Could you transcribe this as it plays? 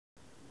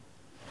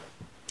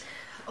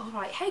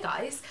Alright, hey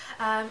guys,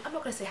 I'm not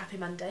going to say happy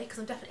Monday because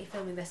I'm definitely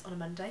filming this on a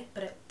Monday,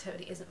 but it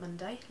totally isn't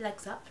Monday.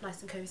 Legs up,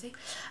 nice and cosy.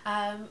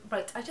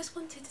 Right, I just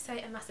wanted to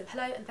say a massive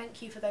hello and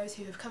thank you for those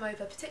who have come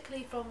over,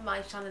 particularly from my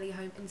Channelly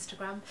Home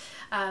Instagram.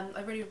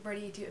 I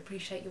really do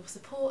appreciate your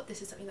support.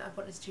 This is something that I've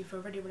wanted to do for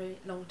a really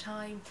long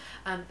time.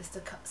 This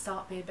to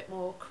start being a bit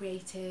more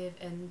creative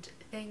and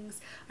things.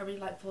 I really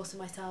like forcing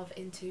myself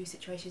into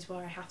situations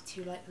where I have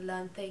to like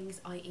learn things,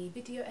 i.e.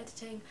 video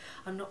editing.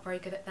 I'm not very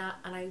good at that,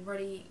 and I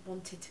really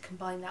wanted to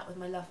combine that with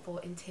my love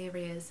for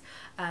interiors,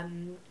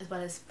 as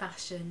well as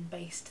fashion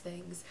based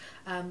things.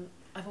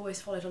 I've always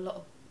followed a lot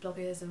of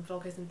bloggers and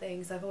vloggers and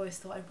things. I've always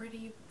thought I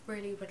really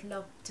would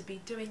love to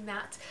be doing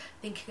that,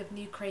 thinking of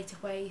new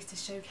creative ways to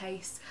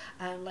showcase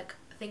like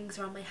things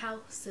around my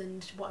house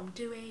and what I'm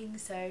doing.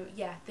 So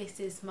yeah, this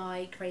is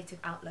my creative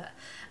outlet.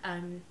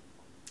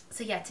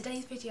 So yeah,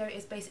 today's video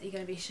is basically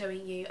going to be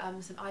showing you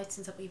some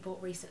items that we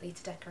bought recently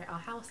to decorate our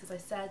house, as I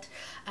said.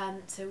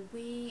 So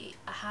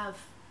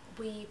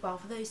well,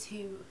 for those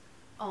who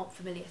aren't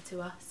familiar to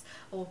us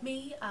or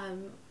me,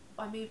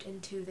 I moved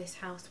into this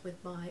house with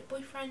my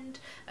boyfriend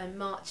in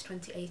March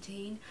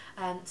 2018.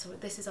 So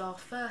this is our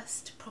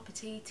first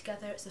property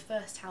together. It's the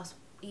first house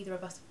either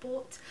of us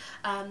bought,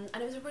 and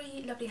it was a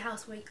really lovely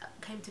house. We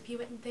came to view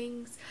it and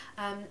things.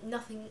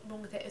 Nothing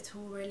wrong with it at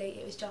all really,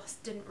 it was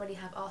just didn't really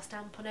have our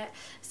stamp on it.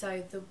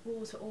 So the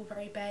walls were all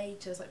very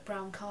beige, there was like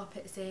brown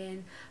carpets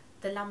in,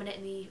 the laminate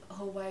in the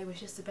hallway was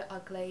just a bit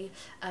ugly,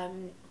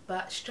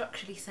 but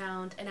structurally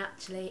sound, and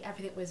actually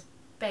everything was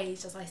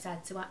beige, as I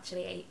said, so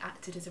actually it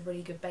acted as a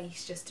really good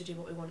base just to do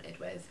what we wanted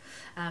with.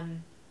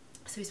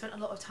 So we spent a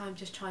lot of time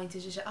just trying to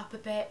zhuzh it up a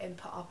bit and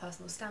put our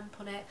personal stamp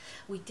on it.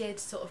 We did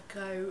sort of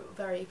go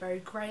very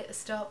grey at the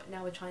start, but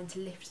now we're trying to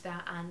lift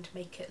that and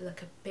make it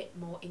look a bit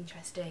more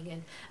interesting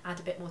and add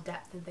a bit more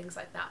depth and things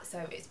like that.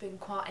 So it's been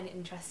quite an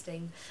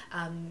interesting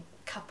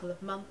couple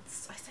of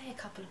months. I say a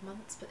couple of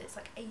months, but it's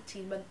like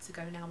 18 months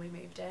ago now we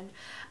moved in.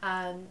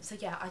 So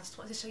yeah, I just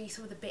wanted to show you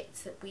some of the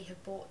bits that we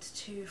have bought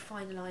to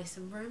finalise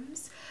some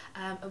rooms.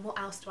 And what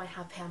else do I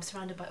have here? I'm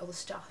surrounded by all the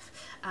stuff,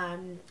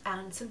 and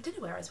some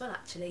dinnerware as well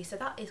actually. So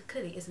that is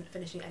clearly isn't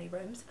finishing any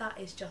rooms, that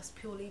is just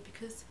purely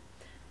because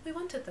we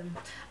wanted them.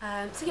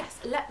 So yes,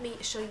 let me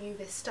show you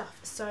this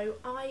stuff. So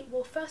I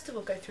will first of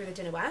all go through the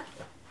dinnerware,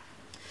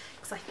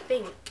 because I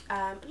think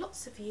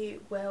lots of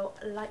you will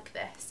like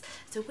this.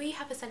 So we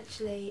have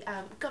essentially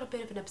got a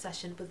bit of an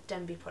obsession with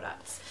Denby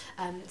products.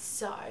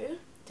 So I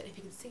don't know if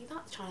you can see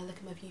that, trying to look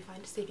at my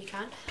viewfinder to see if you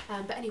can.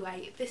 But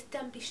anyway, this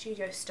Denby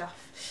Studio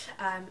stuff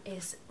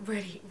is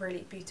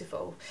really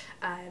beautiful.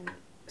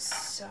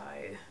 So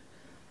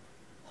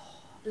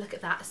look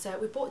at that. So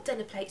we bought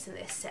dinner plates in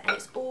this set, and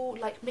it's all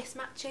like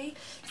mismatchy,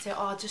 so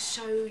I'll just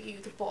show you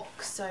the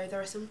box. So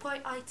there are some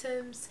white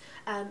items,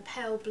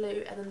 pale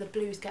blue, and then the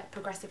blues get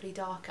progressively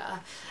darker,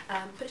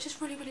 but it's just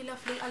really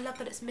lovely. I love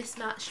that it's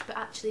mismatched, but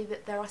actually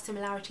that there are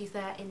similarities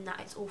there in that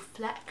it's all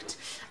flecked.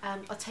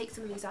 I'll take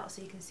some of these out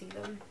so you can see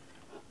them,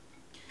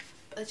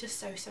 but they're just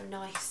so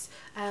nice.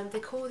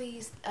 They call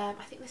these I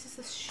think this is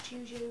the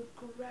Studio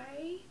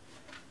Grey.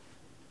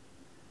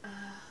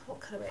 What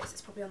colour it is,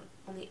 it's probably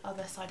on the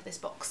other side of this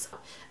box.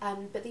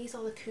 But these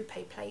are the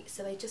coupe plates,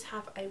 so they just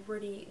have a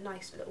really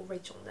nice little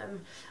ridge on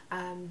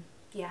them.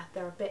 Yeah,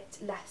 they're a bit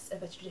less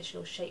of a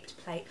traditional shaped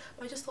plate,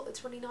 but I just thought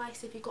it's really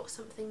nice if you've got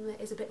something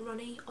that is a bit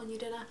runny on your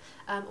dinner,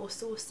 or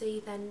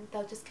saucy, then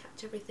they'll just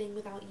catch everything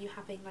without you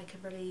having like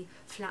a really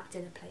flat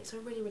dinner plate. So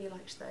I really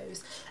liked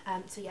those.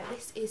 So yeah,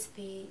 this is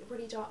the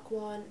really dark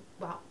one,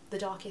 well, the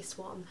darkest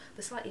one,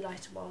 the slightly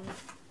lighter one.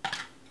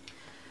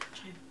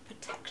 Try and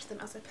protect them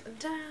as I put them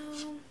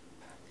down.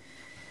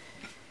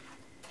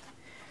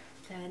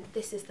 Then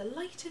this is the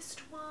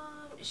lightest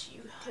one, which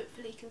you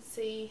hopefully can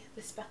see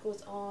the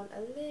speckles on a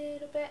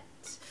little bit.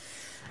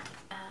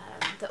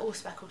 They're all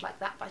speckled like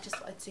that, but I just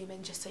thought I'd zoom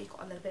in just so you've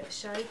got a little bit of a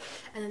show.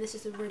 And then this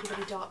is a really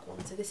dark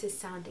one, so this is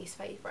Sandy's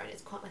favourite, and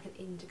it's quite like an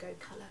indigo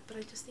colour, but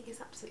I just think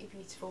it's absolutely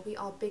beautiful. We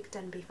are big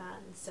Denby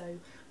fans, so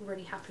we're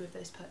really happy with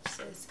those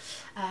purchases.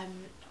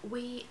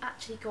 We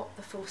actually got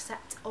the full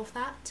set of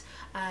that,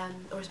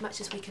 or as much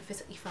as we could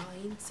physically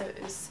find, so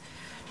it was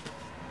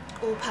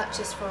all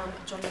purchased from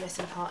John Lewis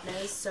and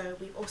Partners. So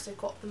we've also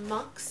got the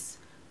mugs,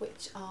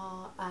 which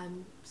are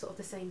sort of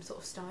the same sort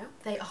of style.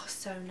 They are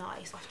so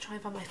nice. I'll try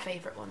and find my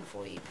favourite one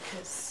for you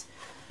because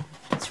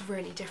it's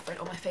really different,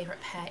 or my favourite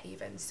pair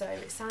even. So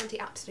Sandy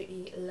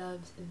absolutely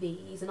loves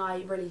these, and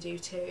I really do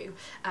too,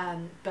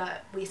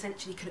 but we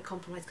essentially couldn't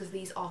compromise because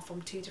these are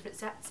from two different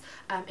sets.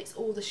 It's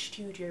all the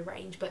Studio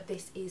range, but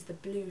this is the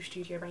blue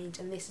Studio range,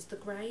 and this is the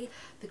grey.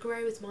 The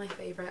grey is my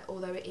favourite,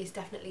 although it is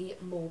definitely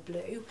more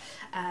blue,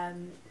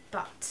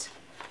 but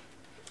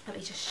let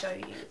me just show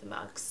you the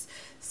mugs.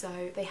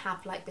 So they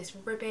have like this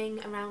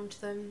ribbing around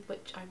them,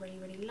 which I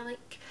really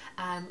like,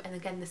 and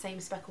again the same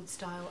speckled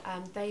style.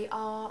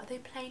 Are they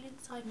plain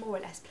inside? More or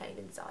less plain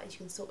inside. You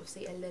can sort of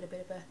see a little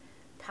bit of a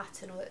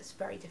pattern, or it's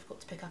very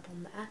difficult to pick up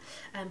on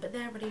there, but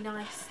they're really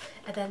nice.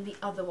 And then the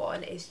other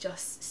one is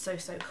just so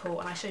cool,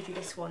 and I showed you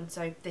this one,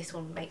 so this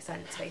one makes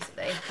sense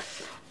basically.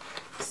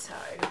 So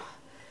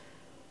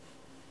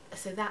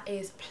so that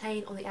is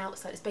plain on the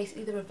outside. It's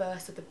basically the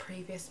reverse of the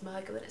previous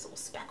mug, and then it's all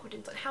speckled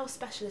inside. How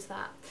special is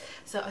that?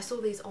 So I saw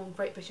these on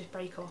Great British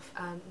Bake Off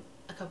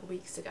a couple of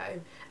weeks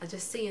ago, and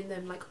just seeing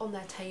them like on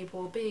their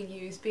table, being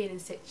used, being in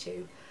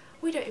situ.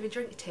 We don't even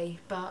drink tea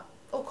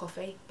or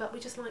coffee, but we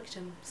just liked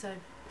them, so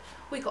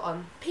we got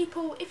on.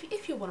 People,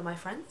 if you're one of my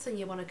friends and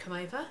you want to come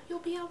over, you'll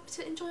be able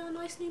to enjoy our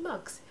nice new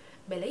mugs.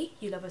 Millie,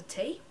 you love a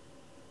tea.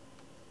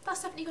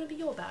 That's definitely going to be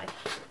your bag.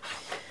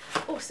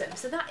 Awesome.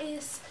 So that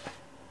is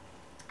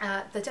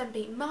the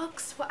Denby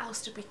mugs. What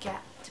else did we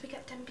get? Did we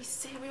get Denby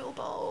cereal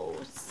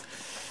bowls?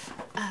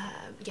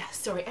 Yeah,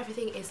 sorry,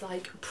 everything is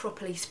like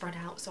properly spread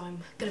out, so I'm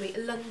going to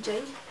be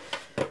lunging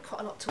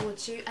quite a lot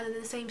towards you. And then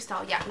in the same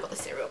style, yeah, we've got the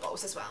cereal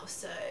bowls as well.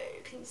 So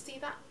can you see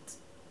that?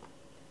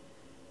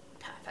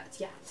 Perfect,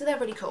 yeah. So they're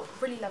really cool.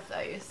 Really love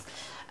those.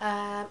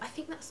 I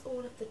think that's all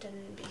of the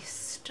Denby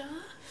stuff.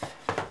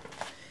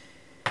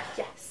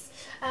 Yes.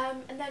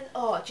 And then,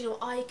 oh, do you know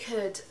what? I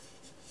could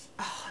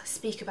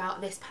speak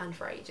about this pan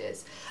for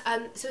ages.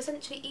 So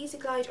essentially Easy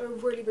Glide are a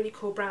really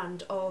cool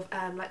brand of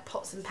like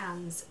pots and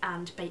pans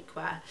and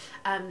bakeware.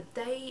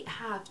 They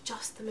have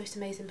just the most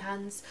amazing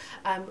pans.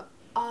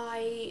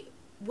 I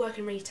work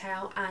in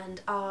retail,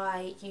 and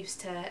I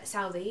used to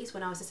sell these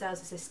when I was a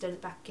sales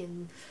assistant back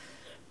in,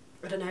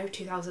 I don't know,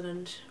 2000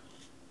 and,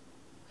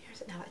 where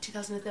is it now, like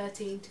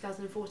 2013,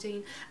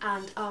 2014,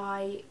 and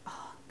I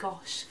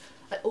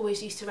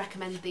always used to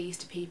recommend these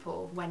to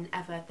people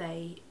whenever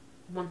they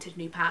wanted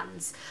new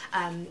pans.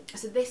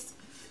 So this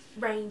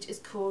range is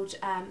called,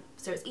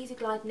 so it's Easy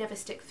Glide Never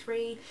Stick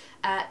 3.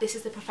 This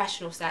is the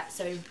professional set,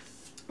 so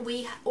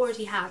we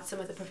already had some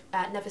of the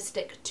Never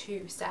Stick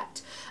 2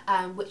 set,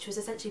 which was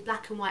essentially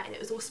black and white, and it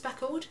was all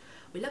speckled.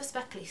 We love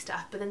speckly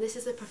stuff, but then this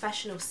is a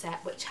professional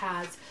set which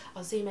has,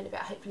 I'll zoom in a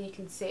bit, hopefully you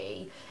can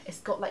see, it's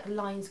got like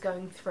lines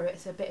going through it.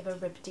 It's a bit of a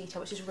rib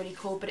detail, which is really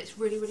cool, but it's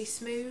really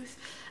smooth,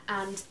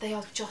 and they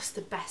are just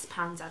the best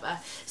pans ever.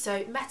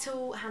 So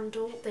metal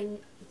handle,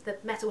 the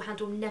metal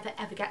handle never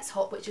ever gets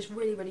hot, which is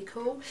really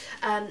cool,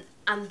 and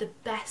the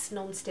best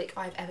non-stick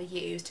I've ever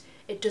used.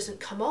 It doesn't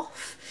come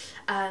off.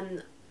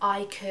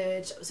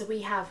 So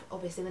we have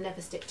obviously the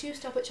Never Stick 2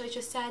 stuff, which I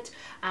just said,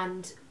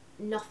 and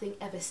nothing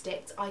ever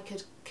sticked. I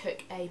could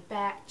cook a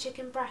bare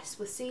chicken breast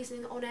with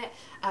seasoning on it.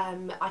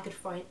 I could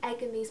fry an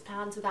egg in these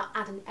pans without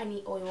adding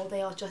any oil.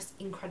 They are just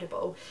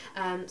incredible.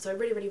 So I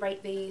really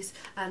rate these.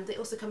 They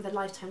also come with a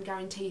lifetime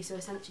guarantee, so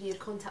essentially you'd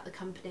contact the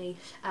company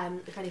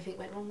if anything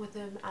went wrong with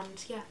them,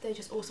 and yeah, they're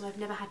just awesome. I've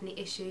never had any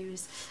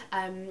issues.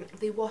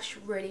 They wash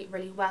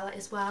really well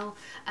as well.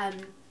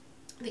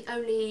 The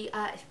only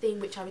thing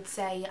which I would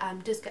say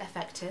does get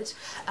affected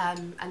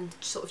and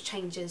sort of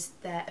changes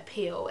their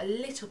appeal a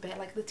little bit,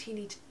 like the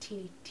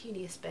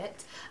teeniest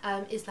bit,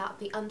 is that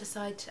the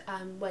underside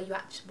where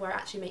it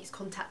actually makes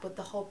contact with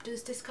the hob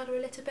does discolour a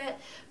little bit,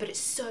 but it's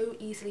so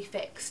easily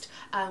fixed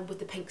with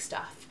the pink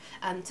stuff.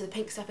 So the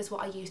pink stuff is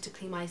what I use to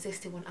clean my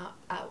existing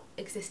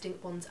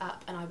ones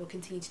up, and I will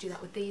continue to do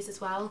that with these as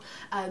well.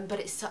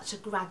 But it's such a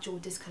gradual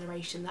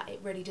discoloration that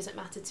it really doesn't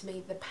matter to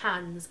me. The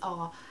pans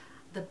are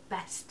the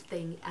best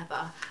thing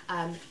ever.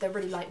 They're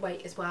really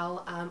lightweight as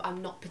well.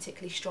 I'm not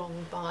particularly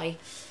strong by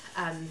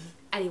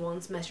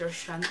anyone's measure of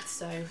strength,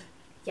 so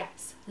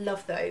yes,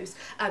 love those.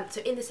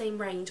 So in the same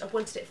range, I've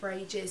wanted it for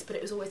ages, but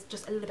it was always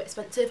just a little bit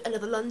expensive.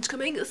 Another lunge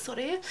coming,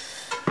 sorry.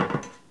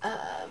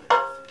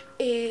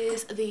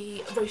 Is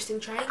the roasting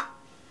tray.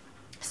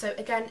 So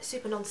again,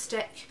 super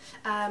non-stick.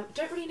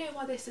 Don't really know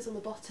why this is on the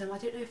bottom. I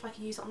don't know if I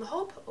can use it on the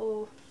hob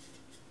or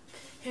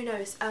who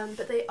knows,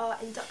 but they are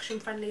induction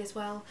friendly as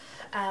well.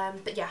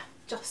 But yeah,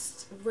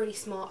 just really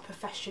smart,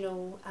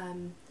 professional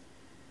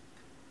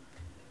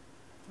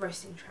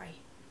roasting tray.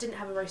 Didn't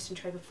have a roasting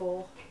tray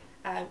before.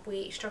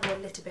 We struggle a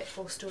little bit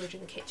for storage in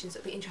the kitchen, so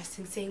it'll be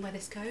interesting seeing where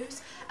this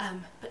goes.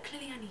 But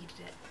clearly I needed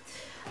it.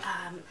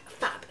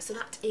 Fab, so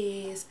that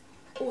is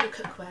all the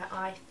cookware,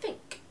 I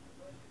think.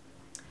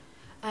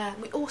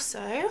 We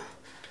also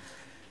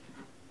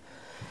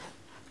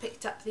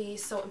picked up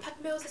these salt and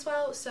pepper meals as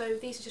well. So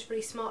these are just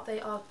really smart.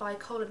 They are by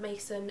Cole &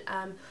 Mason.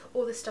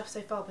 All the stuff so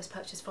far was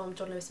purchased from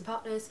John Lewis and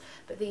Partners,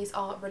 but these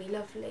are really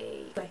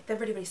lovely. They're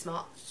really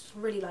smart.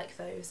 Really like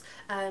those.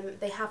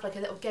 They have like a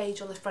little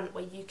gauge on the front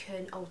where you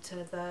can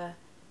alter the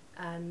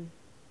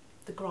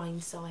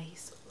grind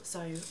size.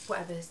 So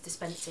whatever's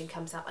dispensing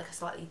comes out like a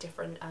slightly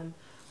different,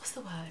 what's the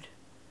word?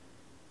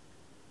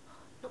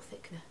 Not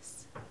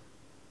thickness.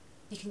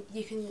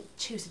 You can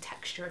choose the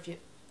texture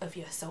of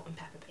your salt and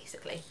pepper,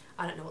 basically.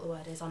 I don't know what the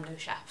word is, I'm no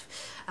chef.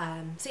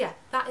 So yeah,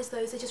 that is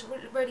those. They're just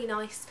really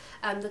nice.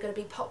 They're going to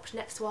be popped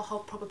next to our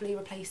hob, probably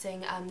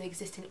replacing the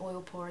existing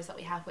oil pourers that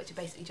we have, which are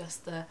basically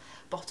just the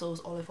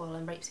bottles olive oil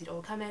and rapeseed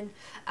oil come in.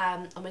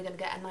 And we're going to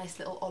get a nice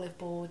little olive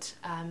board,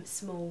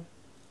 small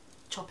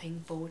chopping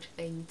board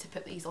thing to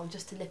put these on,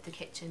 just to lift the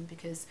kitchen,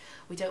 because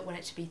we don't want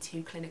it to be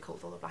too clinical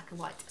with all the black and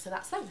white. So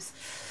that's those.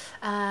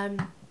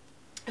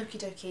 Okie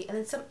dokie. And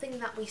then something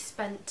that we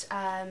spent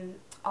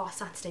our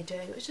Saturday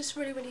doing, it was just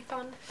really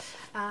fun.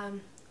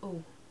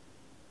 Oh,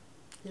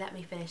 let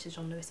me finish the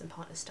John Lewis and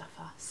Partners stuff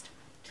first.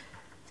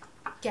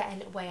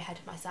 getting way ahead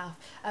of myself.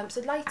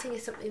 So lighting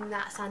is something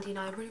that Sandy and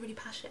I are really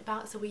passionate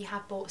about, so we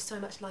have bought so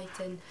much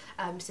lighting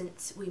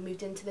since we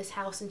moved into this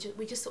house, and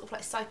we just sort of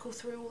like cycle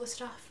through all the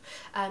stuff.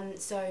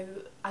 So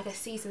I guess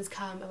seasons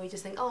come and we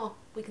just think, oh,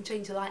 we can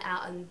change the light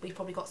out, and we've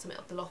probably got something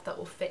up the loft that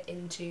will fit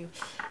into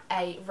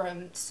a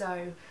room.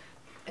 So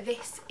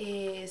this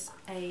is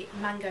a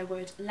mango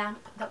wood lamp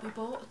that we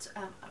bought.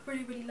 I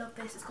really love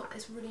this. It's got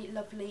this really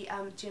lovely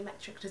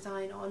geometric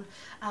design on.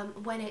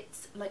 When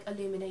it's like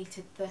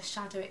illuminated, the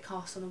shadow it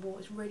casts on the wall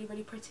is really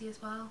pretty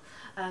as well.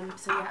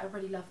 So yeah, I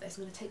really love this.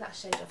 I'm going to take that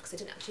shade off because it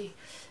didn't actually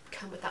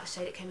come with that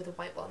shade, it came with a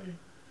white one.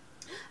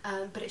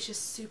 But it's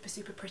just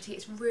super pretty.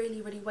 It's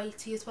really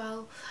weighty as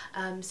well,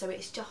 so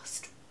it's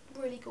just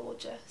really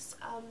gorgeous.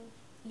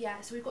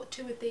 Yeah, so we've got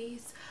 2 of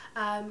these.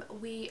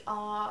 We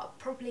are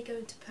probably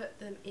going to put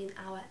them in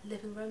our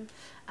living room.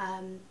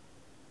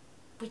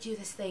 We do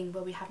this thing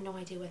where we have no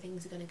idea where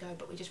things are going to go,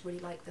 but we just really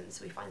like them,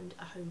 so we find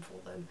a home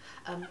for them.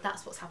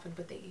 That's what's happened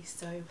with these.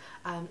 So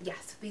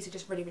yes, these are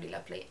just really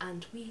lovely,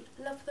 and we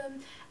love them.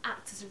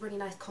 Acts as a really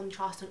nice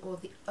contrast on all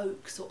of the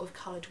oak sort of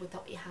coloured wood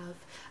that we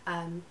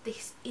have.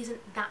 This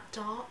isn't that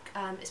dark.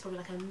 It's probably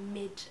like a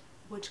mid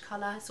wood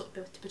colour, sort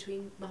of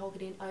between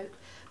mahogany and oak,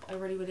 but I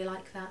really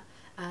like that.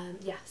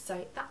 Yeah,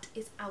 so that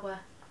is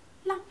our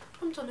lamp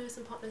from John Lewis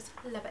and Partners.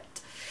 Love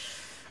it.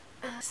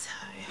 So,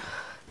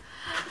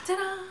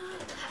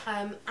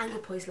 ta-da!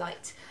 Anglepoise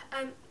light.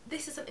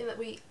 This is something that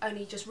we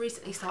only just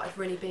recently started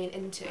really being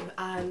into.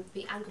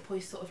 The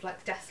Anglepoise sort of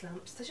like desk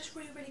lamps. They're just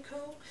really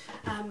cool.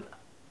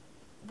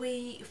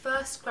 We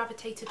first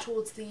gravitated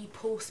towards the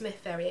Paul Smith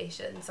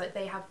variations. Like,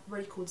 they have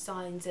really cool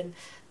designs, and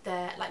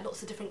they're like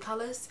lots of different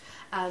colours.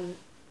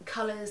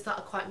 Colours that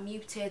are quite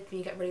muted, then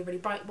you get really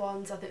bright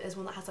ones. I think there's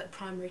one that has like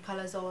primary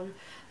colours on.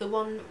 The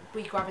one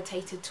we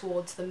gravitated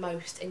towards the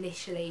most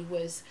initially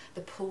was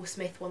the Paul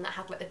Smith one that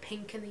had like the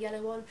pink and the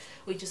yellow one.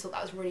 We just thought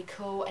that was really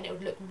cool, and it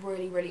would look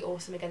really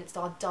awesome against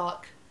our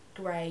dark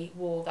grey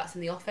wall that's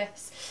in the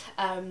office.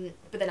 But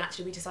then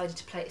actually we decided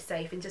to play it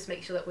safe and just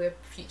make sure that we're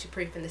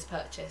future-proof in this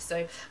purchase.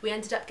 So we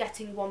ended up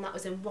getting one that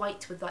was in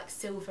white with like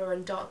silver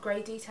and dark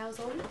grey details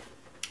on.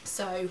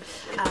 So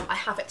I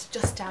have it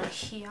just down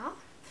here.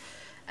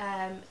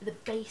 The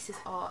bases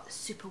are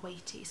super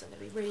weighty, so I'm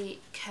going to be really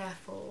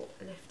careful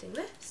lifting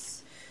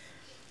this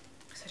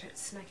so I don't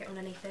snag it on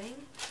anything.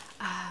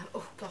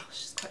 Oh gosh,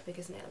 it's quite big,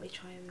 isn't it? Let me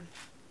try and...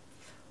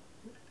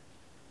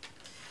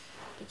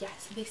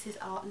 Yes, this is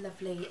our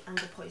lovely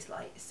Anglepoise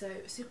light. So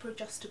super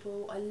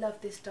adjustable. I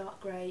love this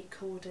dark grey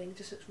cording,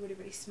 just looks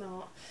really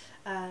smart.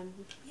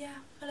 Yeah,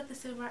 I love the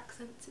silver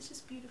accents, it's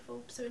just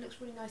beautiful. So it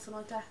looks really nice on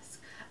our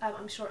desk.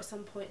 I'm sure at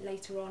some point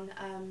later on,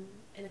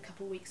 in a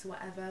couple of weeks or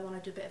whatever, when I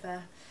do a bit of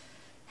a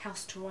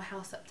house tour or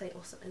house update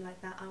or something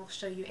like that, I'll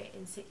show you it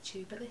in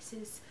situ. But this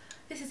is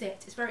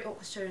it. It's very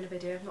awkward showing a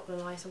video, I'm not going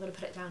to lie, so I'm going to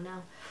put it down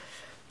now.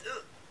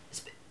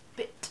 It's a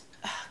bit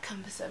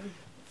cumbersome.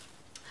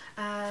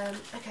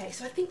 Okay,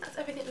 so I think that's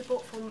everything we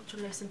bought from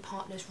John Lewis and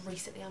Partners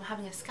recently. I'm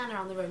having a scan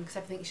around the room because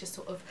everything's just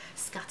sort of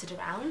scattered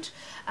around.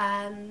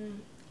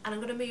 And I'm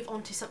going to move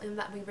on to something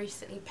that we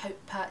recently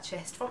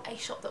purchased from a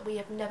shop that we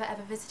have never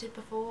ever visited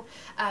before.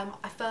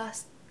 I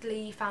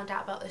firstly found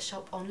out about this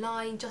shop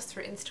online, just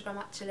through Instagram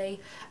actually.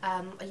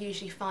 I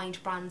usually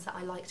find brands that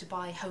I like to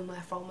buy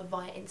homeware from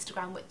via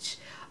Instagram, which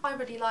I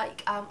really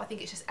like. I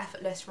think it's just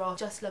effortless. I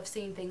just love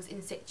seeing things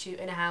in situ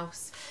in a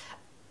house,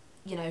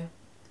 you know,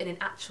 in an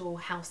actual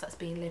house that's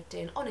being lived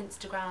in on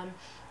Instagram,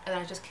 and then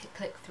I just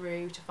click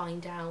through to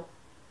find out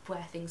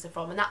where things are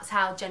from, and that's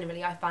how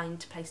generally I find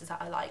places that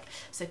I like.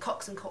 So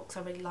Cox & Cox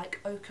I really like,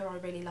 Ochre I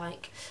really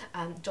like,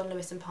 John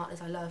Lewis and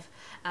Partners I love.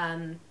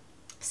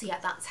 So yeah,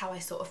 that's how I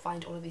sort of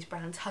find all of these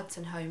brands.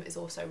 Hudson Home is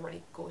also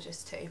really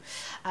gorgeous too.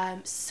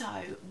 So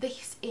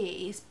this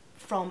is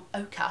from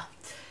Ochre.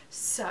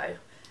 So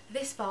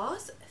this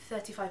vase,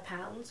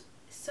 £35,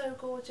 so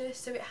gorgeous.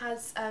 So it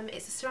has,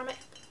 it's a ceramic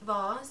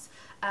vase,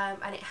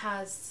 and it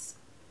has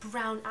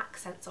brown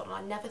accents on.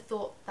 I never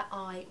thought that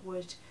I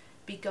would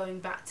be going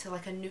back to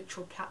like a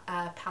neutral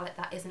palette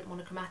that isn't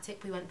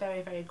monochromatic. We went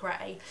very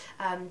grey,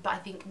 but I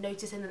think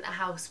noticing that the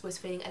house was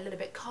feeling a little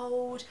bit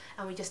cold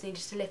and we just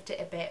needed to lift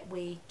it a bit,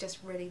 we just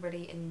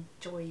really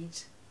enjoyed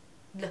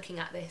looking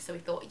at this, so we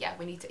thought, yeah,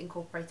 we need to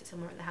incorporate it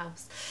somewhere in the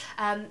house.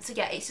 So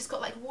yeah, it's just got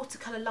like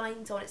watercolour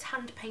lines on, it's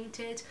hand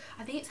painted,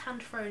 I think it's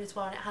hand thrown as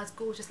well, and it has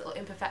gorgeous little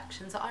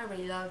imperfections that I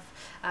really love.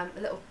 A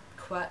little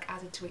quirk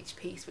added to each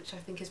piece, which I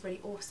think is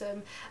really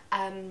awesome.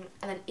 And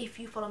then if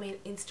you follow me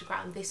on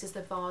Instagram, this is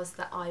the vase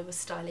that I was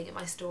styling in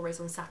my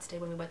stories on Saturday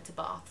when we went to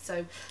Bath.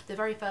 So the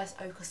very first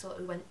Ochre store that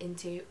we went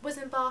into was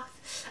in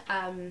Bath,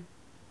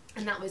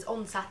 and that was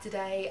on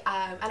Saturday,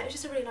 and it was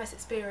just a really nice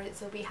experience.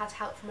 So we had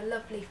help from a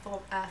lovely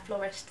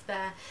florist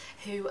there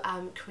who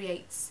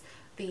creates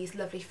these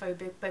lovely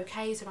faux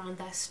bouquets around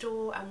their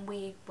store, and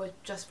we were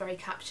just very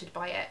captured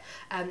by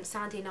it.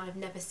 Sandy and I have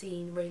never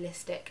seen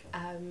realistic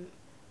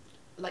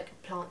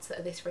like plants that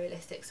are this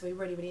realistic, so we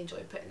really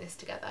enjoyed putting this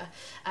together.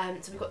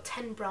 So we've got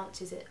 10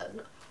 branches in,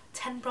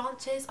 10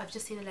 branches. I've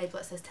just seen a label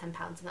that says £10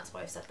 and that's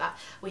why I've said that.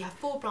 We have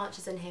 4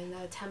 branches in here and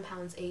they're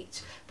 £10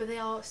 each, but they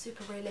are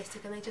super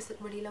realistic and they just look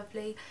really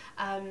lovely.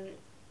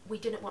 We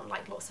didn't want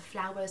like lots of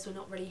flowers, we're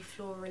not really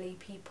florally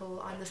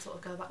people. I'm the sort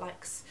of girl that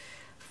likes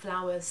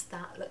flowers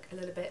that look a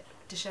little bit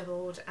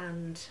dishevelled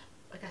and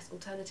I guess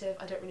alternative.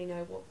 I don't really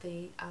know what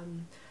the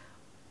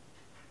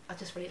I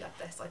just really love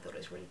this. I thought it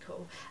was really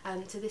cool.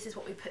 So this is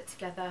what we put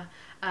together.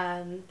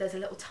 There's a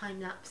little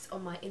time lapse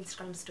on my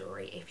Instagram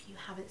story if you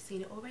haven't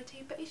seen it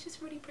already, but it's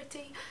just really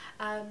pretty.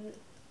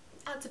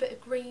 Adds a bit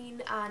of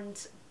green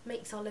and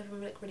makes our living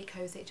room look really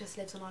cosy. It just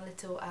lives on our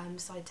little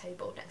side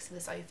table next to the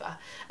sofa,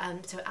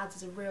 so it adds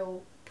as a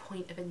real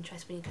point of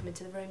interest when you come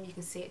into the room. You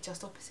can see it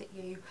just opposite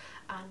you,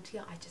 and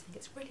yeah, I just think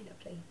it's really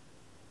lovely.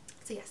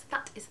 So yes,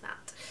 that is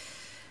that.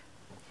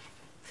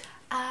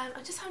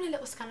 I'm just having a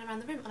little scan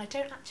around the room and I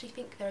don't actually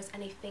think there is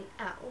anything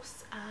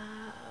else.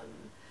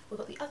 We've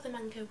got the other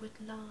mango wood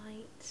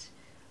light.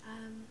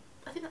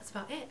 I think that's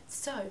about it.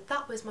 So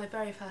that was my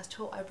very first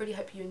haul. I really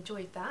hope you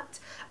enjoyed that.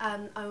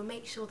 I will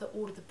make sure that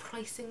all of the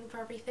pricing for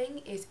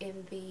everything is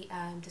in the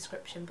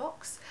description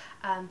box,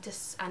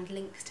 and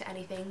links to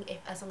anything,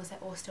 as long as they're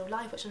all still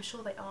live, which I'm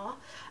sure they are,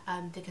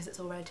 because it's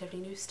all relatively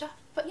new stuff.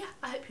 But yeah,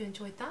 I hope you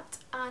enjoyed that,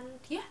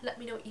 and yeah, let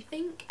me know what you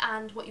think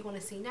and what you want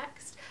to see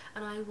next,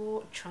 and I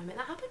will try and make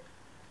that happen.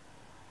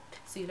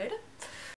 See you later.